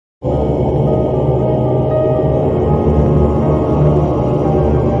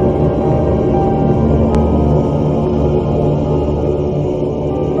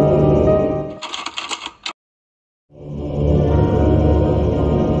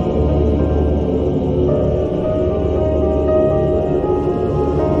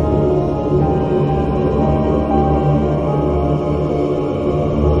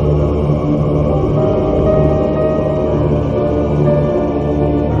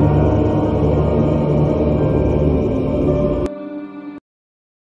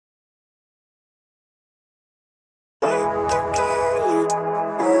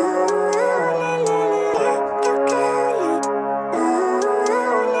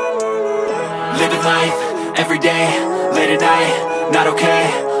Living life, everyday, late at night, not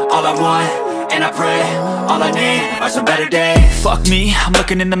okay. All I want, and I pray, all I need are some better days. Fuck me, I'm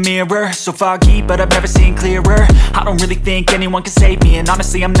looking in the mirror, so foggy, but I've never seen clearer. I don't really think anyone can save me, and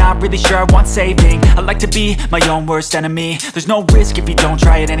honestly I'm not really sure I want saving. I like to be my own worst enemy. There's no risk if you don't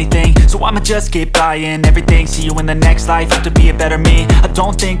try at anything, so I'ma just keep buying everything. See you in the next life, have to be a better me. I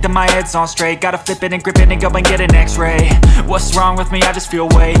don't think that my head's on straight, gotta flip it and grip it and go and get an x-ray. What's wrong with me? I just feel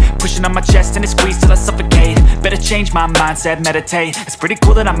weight pushing on my chest and it squeezes till I suffocate. Better change my mindset, meditate. It's pretty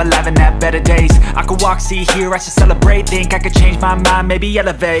cool that I'm alive and have better days. I could walk, see, hear, I should celebrate. Think I could change my mind, maybe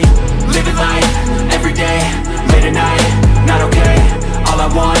elevate. Living life, everyday, late at night, not okay. All I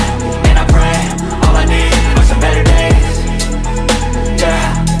want, and I pray, all I need are some better days.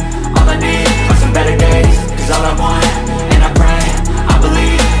 Yeah, all I need are some better days. Cause all I want, and I pray, I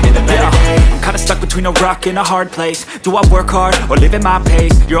believe in the better days. I'm kinda stuck between a rock and a hard place. Do I work hard or live at my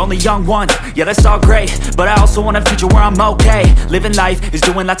pace? You're only young once, yeah that's all great, but I also want a future where I'm okay. Living life is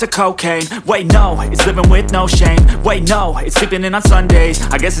doing lots of cocaine. Wait no, it's living with no shame. Wait no, it's sleeping in on Sundays.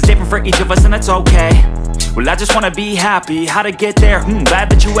 I guess it's different for each of us and that's okay. Well I just wanna be happy, how to get there? Glad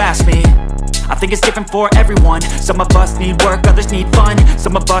that you asked me. I think it's different for everyone. Some of us need work, others need fun.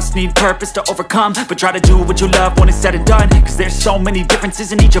 Some of us need purpose to overcome. But try to do what you love when it's said and done. Cause there's so many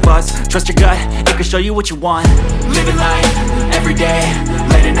differences in each of us. Trust your gut, it can show you what you want. Living life, everyday,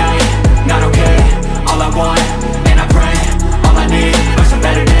 late at night, not okay. All I want, and I pray, all I need are some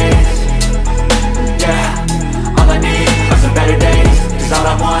better days. Yeah, all I need are some better days. Cause all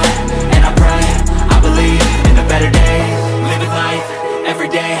I want, and I pray, I believe in the better days. Living life,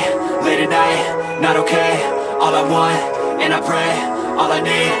 everyday, late at night, not okay. All I want, and I pray, all I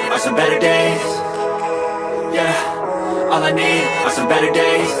need are some better days. Yeah, all I need are some better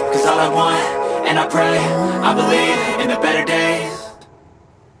days. Cause all I want, and I pray, I believe in the better days.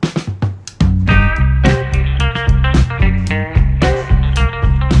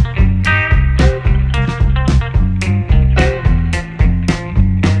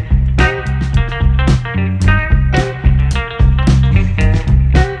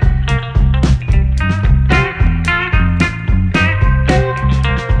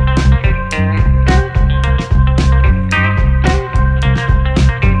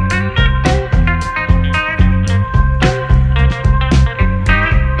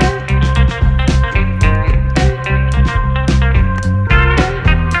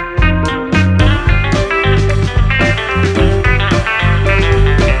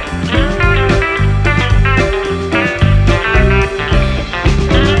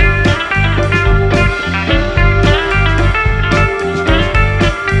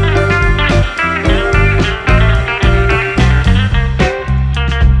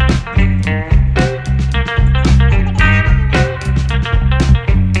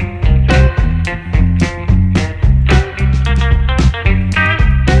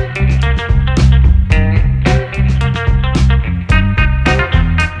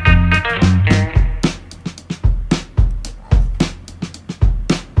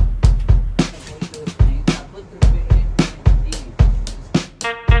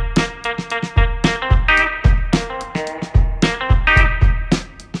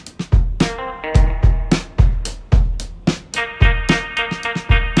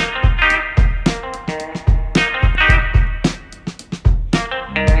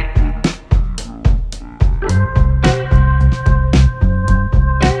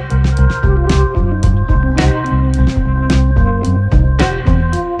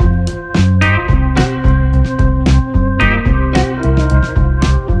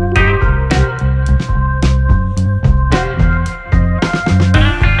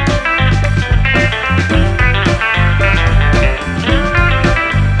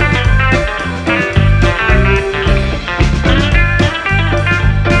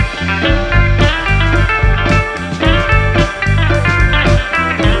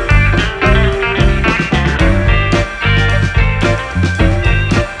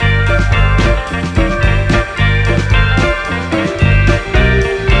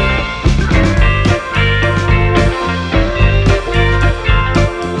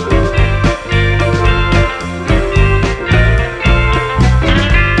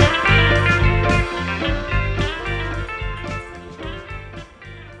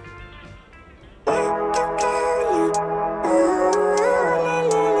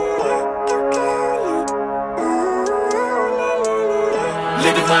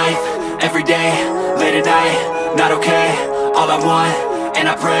 Living life, everyday, late at night, not okay. All I want, and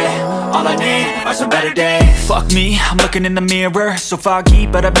I pray. All I need are some better days. Fuck me, I'm looking in the mirror, so foggy,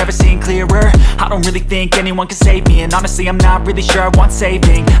 but I've never seen clearer. I don't really think anyone can save me, and honestly I'm not really sure I want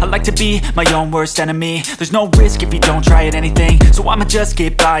saving. I like to be my own worst enemy. There's no risk if you don't try at anything, so I'ma just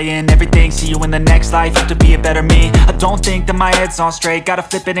get buying everything. See you in the next life, have to be a better me. I don't think that my head's on straight, gotta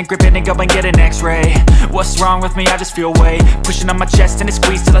flip it and grip it and go and get an x-ray. What's wrong with me? I just feel weight pushing on my chest and it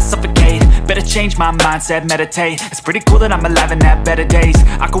squeezes till I suffocate. Better change my mindset, meditate. It's pretty cool that I'm alive and have better days.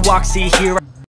 I could walk, see, hear